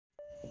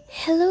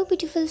Hello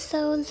beautiful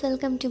souls,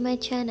 welcome to my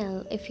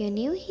channel. If you're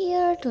new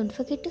here, don't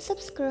forget to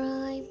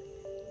subscribe.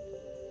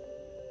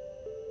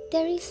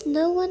 There is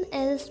no one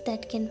else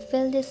that can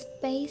fill this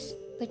space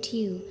but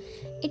you.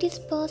 It is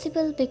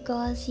possible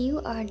because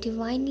you are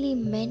divinely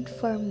meant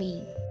for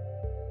me.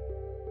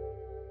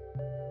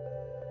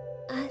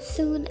 As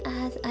soon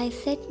as I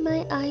set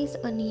my eyes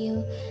on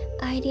you,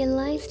 I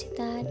realized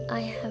that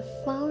I have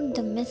found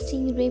the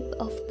missing rib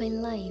of my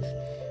life.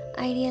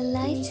 I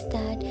realized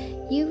that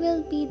you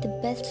will be the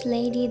best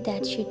lady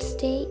that should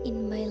stay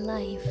in my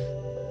life.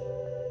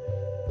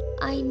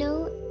 I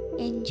know,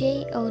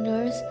 NJ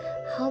owners,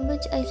 how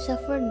much I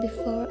suffered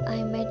before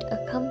I met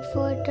a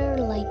comforter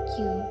like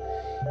you.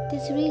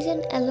 This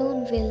reason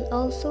alone will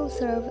also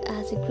serve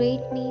as a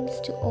great means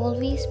to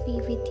always be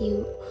with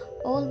you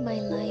all my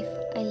life.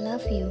 I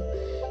love you.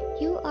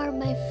 You are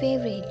my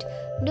favorite.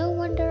 No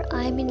wonder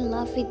I'm in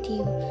love with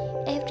you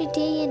every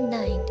day and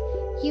night.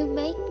 You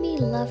make me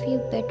love you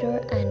better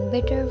and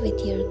better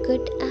with your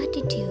good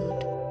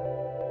attitude.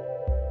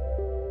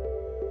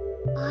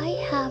 I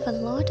have a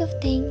lot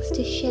of things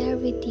to share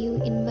with you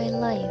in my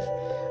life.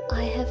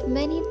 I have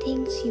many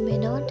things you may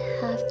not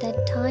have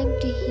that time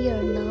to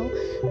hear now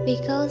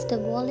because the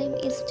volume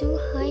is too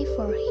high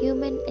for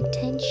human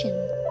attention.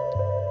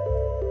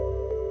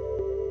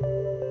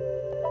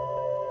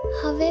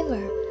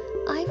 However,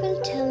 I will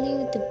tell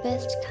you the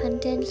best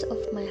contents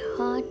of my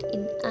heart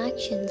in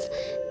actions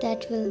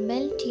that will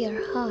melt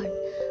your heart.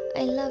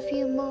 I love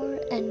you more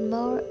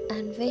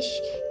and wish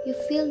you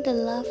feel the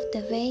love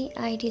the way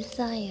I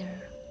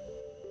desire.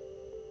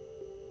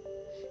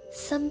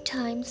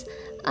 Sometimes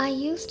I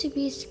used to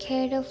be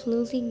scared of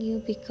losing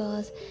you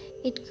because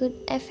it could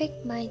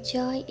affect my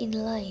joy in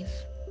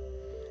life.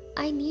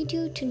 I need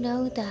you to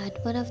know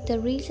that one of the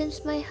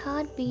reasons my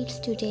heart beats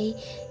today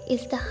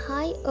is the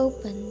high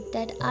open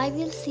that I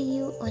will see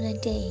you on a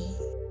day.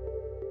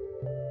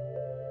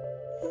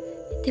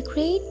 The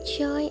great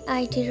joy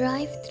I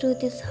derive through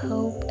this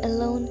hope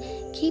alone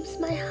keeps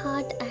my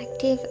heart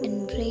active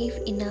and brave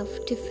enough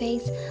to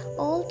face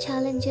all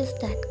challenges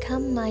that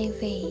come my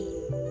way.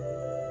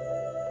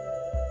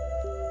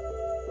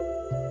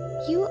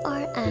 You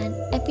are an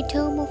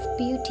epitome of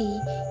beauty.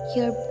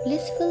 Your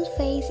blissful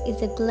face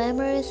is a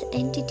glamorous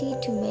entity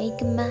to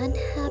make a man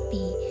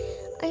happy.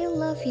 I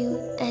love you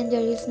and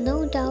there is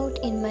no doubt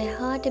in my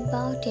heart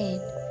about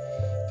it.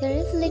 There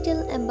is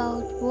little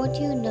about what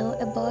you know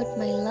about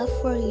my love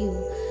for you.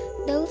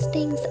 Those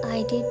things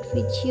I did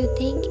which you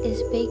think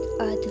is big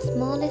are the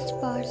smallest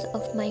parts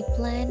of my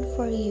plan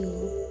for you.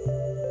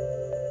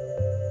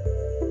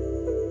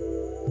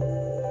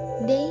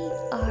 They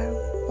are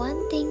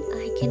one thing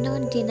I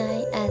cannot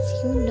deny, as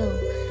you know.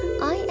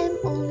 I am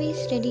always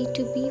ready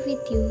to be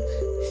with you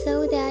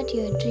so that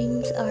your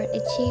dreams are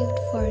achieved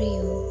for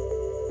you.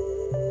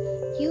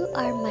 You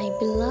are my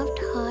beloved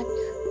heart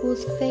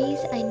whose face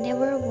I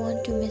never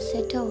want to miss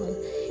at all.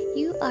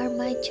 You are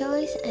my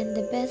choice and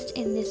the best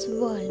in this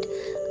world.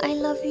 I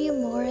love you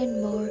more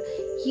and more.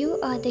 You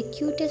are the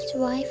cutest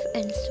wife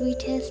and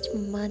sweetest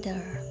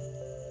mother.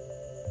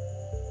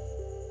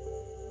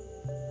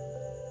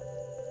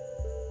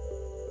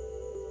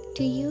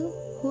 To you,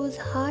 whose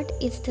heart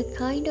is the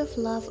kind of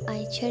love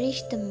I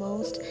cherish the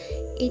most,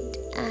 it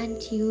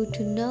and you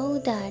to know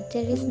that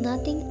there is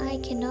nothing I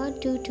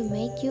cannot do to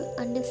make you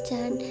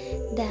understand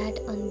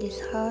that on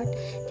this heart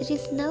there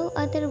is no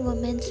other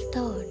woman's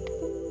thought.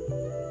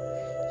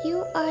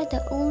 You are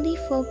the only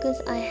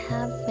focus I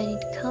have when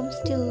it comes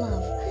to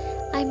love.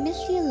 I miss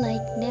you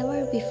like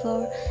never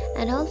before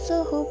and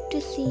also hope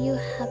to see you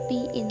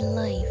happy in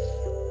life.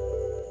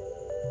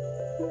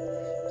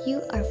 You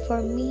are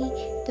for me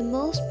the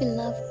most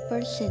beloved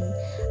person.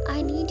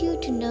 I need you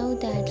to know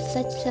that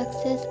such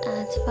success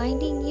as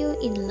finding you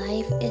in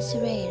life is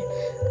rare.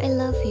 I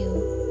love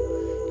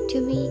you.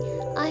 To me,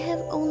 I have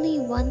only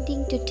one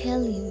thing to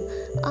tell you.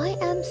 I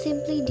am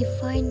simply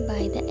defined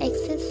by the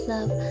excess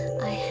love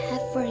I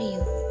have for you.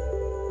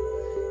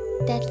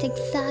 That's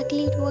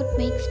exactly what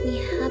makes me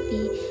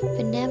happy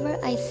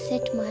whenever I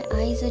set my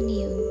eyes on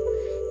you.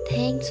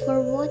 Thanks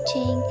for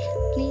watching.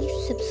 Please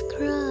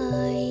subscribe.